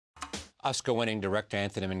Oscar-winning director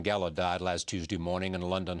Anthony Minghella died last Tuesday morning in a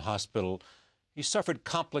London hospital. He suffered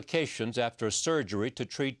complications after a surgery to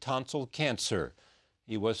treat tonsil cancer.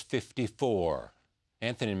 He was 54.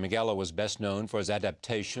 Anthony Minghella was best known for his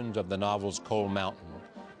adaptations of the novels Cold Mountain,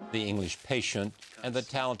 The English Patient, and The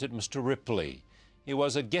Talented Mr. Ripley. He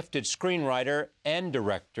was a gifted screenwriter and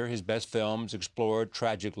director. His best films explored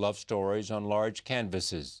tragic love stories on large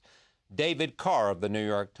canvases. David Carr of the New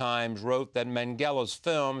York Times wrote that Minghella's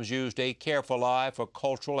films used a careful eye for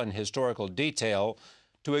cultural and historical detail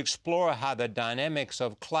to explore how the dynamics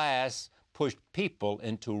of class pushed people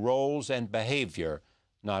into roles and behavior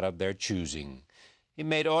not of their choosing. He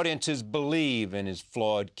made audiences believe in his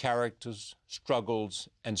flawed characters, struggles,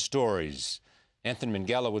 and stories. Anthony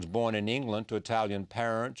Minghella was born in England to Italian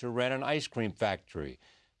parents who ran an ice cream factory.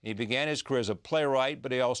 He began his career as a playwright,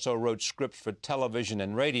 but he also wrote scripts for television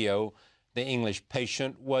and radio. The English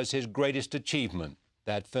Patient was his greatest achievement.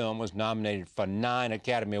 That film was nominated for 9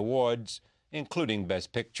 Academy Awards, including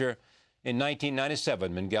Best Picture. In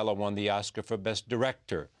 1997, Minghella won the Oscar for Best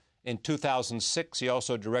Director. In 2006, he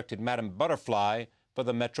also directed Madame Butterfly for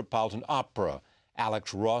the Metropolitan Opera.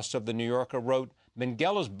 Alex Ross of The New Yorker wrote,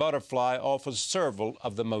 Minghella's Butterfly offers several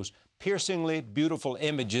of the most piercingly beautiful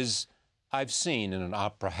images I've seen in an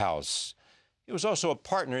opera house. He was also a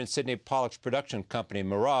partner in Sidney Pollack's production company,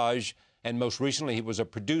 Mirage, and most recently he was a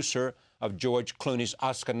producer of George Clooney's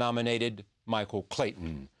Oscar-nominated Michael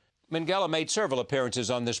Clayton. Minghella made several appearances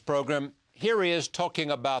on this program. Here he is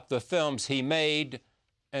talking about the films he made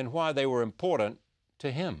and why they were important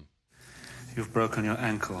to him. You've broken your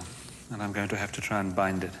ankle, and I'm going to have to try and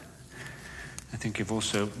bind it. I think you've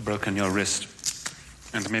also broken your wrist,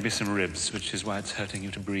 and maybe some ribs, which is why it's hurting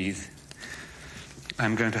you to breathe.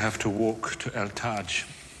 I'm going to have to walk to El Taj,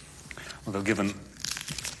 although given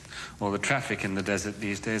all the traffic in the desert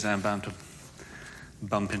these days, I'm bound to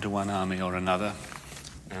bump into one army or another.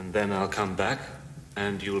 And then I'll come back,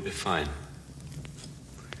 and you'll be fine.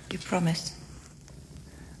 You promise?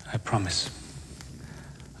 I promise.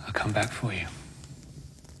 I'll come back for you.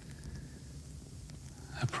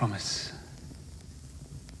 I promise.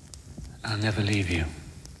 I'll never leave you.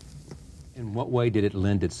 In what way did it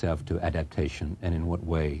lend itself to adaptation, and in what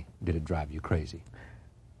way did it drive you crazy?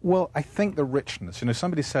 Well, I think the richness. You know,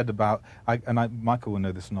 somebody said about, Michael will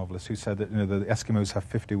know this novelist, who said that, you know, the Eskimos have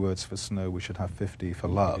 50 words for snow, we should have 50 for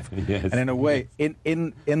love. Yes. And in a way,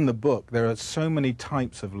 in the book, there are so many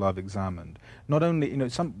types of love examined. Not only, you know,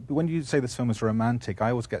 when you say this film is romantic, I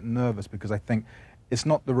always get nervous because I think it's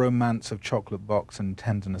not the romance of chocolate box and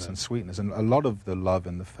tenderness and sweetness. And a lot of the love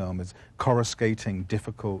in the film is coruscating,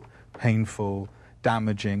 difficult, painful,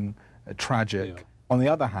 damaging, tragic. Yeah. On the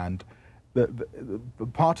other hand, the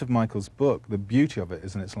part of Michael's book, the beauty of it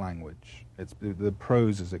is in its language. The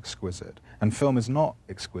prose is exquisite. And film is not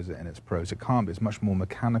exquisite in its prose. It can't be. It's much more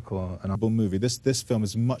mechanical. And a movie. This film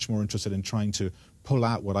is much more interested in trying to pull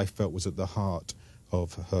out what I felt was at the heart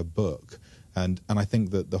of her book. And I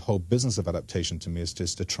think that the whole business of adaptation to me is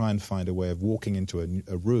just to try and find a way of walking into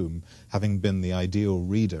a room, having been the ideal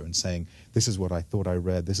reader and saying, this is what I thought I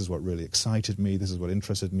read, this is what really excited me, this is what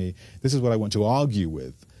interested me, this is what I want to argue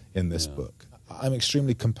with in this book. I'm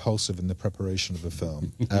extremely compulsive in the preparation of a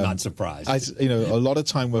film. Not surprised. You know, a lot of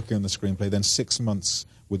time working on the screenplay, then 6 months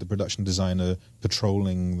with the production designer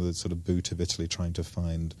patrolling the sort of boot of Italy, trying to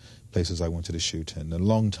find places I wanted to shoot in. A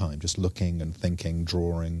long time, just looking and thinking,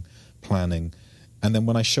 drawing, planning. And then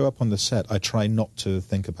when I show up on the set, I try not to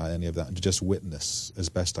think about any of that and to just witness as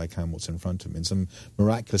best I can what's in front of me. And some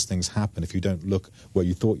miraculous things happen if you don't look where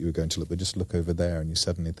you thought you were going to look, but just look over there and you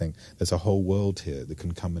suddenly think there's a whole world here that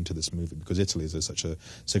can come into this movie, because Italy is such a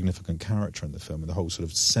significant character in the film, and the whole sort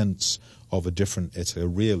of sense of a different Italy, a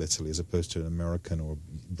real Italy, as opposed to an American or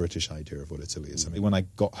British idea of what Italy is. I mean, when I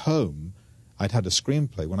got home, I'd had a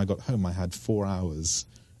screenplay. When I got home, I had 4 hours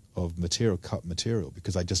of cut material,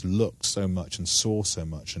 because I just looked so much and saw so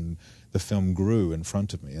much, and the film grew in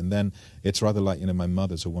front of me. And then it's rather like, you know, my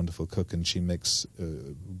mother's a wonderful cook, and she makes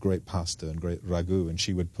great pasta and great ragu, and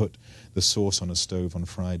she would put the sauce on a stove on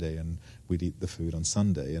Friday, and we'd eat the food on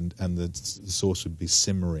Sunday, and the sauce would be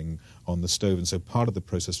simmering on the stove. And so part of the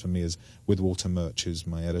process for me is, with Walter Murch, who's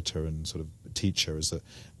my editor and sort of teacher, is that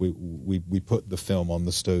we put the film on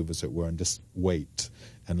the stove, as it were, and just wait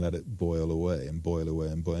and let it boil away and boil away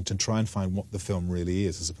and boil, and to try and find what the film really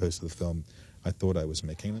is, as opposed to the film I thought I was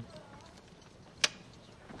making.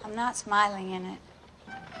 I'm not smiling in it.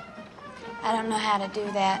 I don't know how to do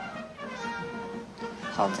that.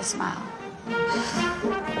 Hold the smile.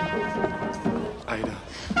 Ida.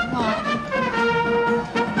 What?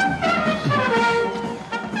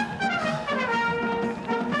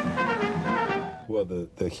 Well,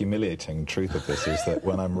 the humiliating truth of this is that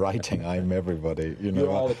when I'm writing, I'm everybody. You know,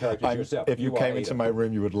 You're all the characters yourself. If you came into Ada. my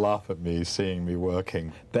room, you would laugh at me seeing me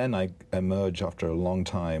working. Then I emerge after a long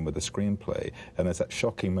time with a screenplay, and there's that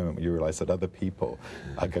shocking moment where you realise that other people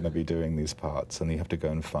are going to be doing these parts, and you have to go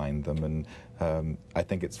and find them. And I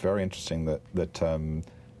think it's very interesting that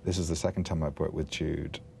this is the second time I've worked with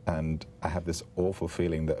Jude. And I have this awful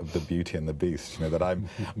feeling that of the Beauty and the Beast, you know, that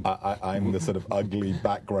I'm the sort of ugly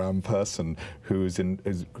background person who's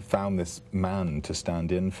found this man to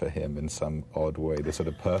stand in for him in some odd way, the sort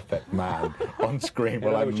of perfect man on screen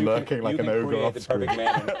while I'm lurking like an ogre off screen.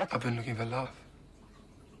 I've been looking for love.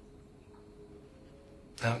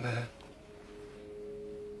 Out there.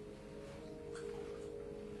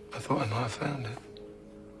 I thought I might have found it.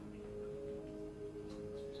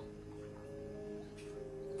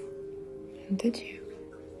 Did you?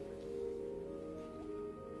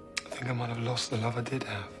 I think I might have lost the love I did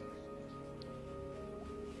have.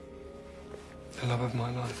 The love of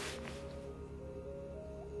my life.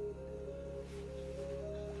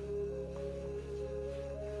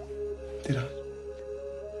 Did I?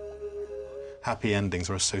 Happy endings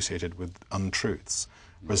are associated with untruths,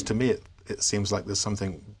 whereas to me it seems like there's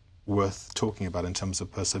something worth talking about in terms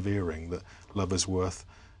of persevering, that love is worth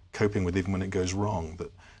coping with even when it goes wrong.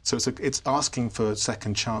 So it's asking for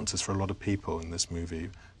second chances for a lot of people in this movie,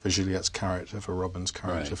 for Juliette's character, for Robin's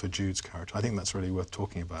character, for Jude's character. I think that's really worth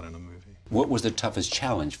talking about in a movie. What was the toughest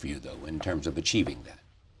challenge for you, though, in terms of achieving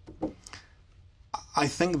that? I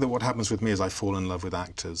think that what happens with me is I fall in love with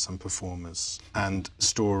actors and performers and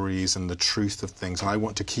stories and the truth of things, and I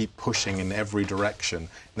want to keep pushing in every direction, and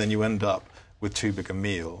then you end up with too big a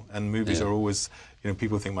meal. And movies are always, you know,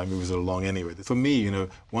 people think my movies are long anyway. For me, you know,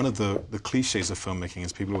 one of the cliches of filmmaking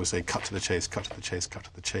is people always say, cut to the chase, cut to the chase, cut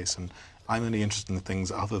to the chase. And I'm only interested in the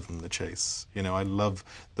things other than the chase. You know, I love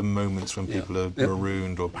the moments when people are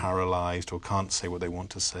marooned or paralyzed or can't say what they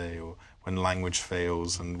want to say, or when language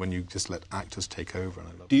fails and when you just let actors take over. And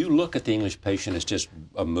I love Do you look at The English Patient as just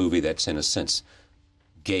a movie that's, in a sense,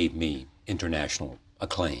 gave me international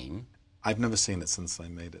acclaim? I've never seen it since I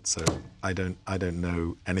made it, so I don't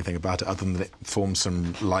know anything about it other than that it formed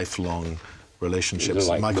some lifelong relationships.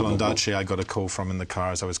 Like Michael Ondaatje, I got a call from in the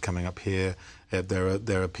car as I was coming up here.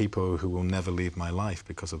 There are people who will never leave my life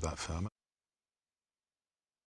because of that film.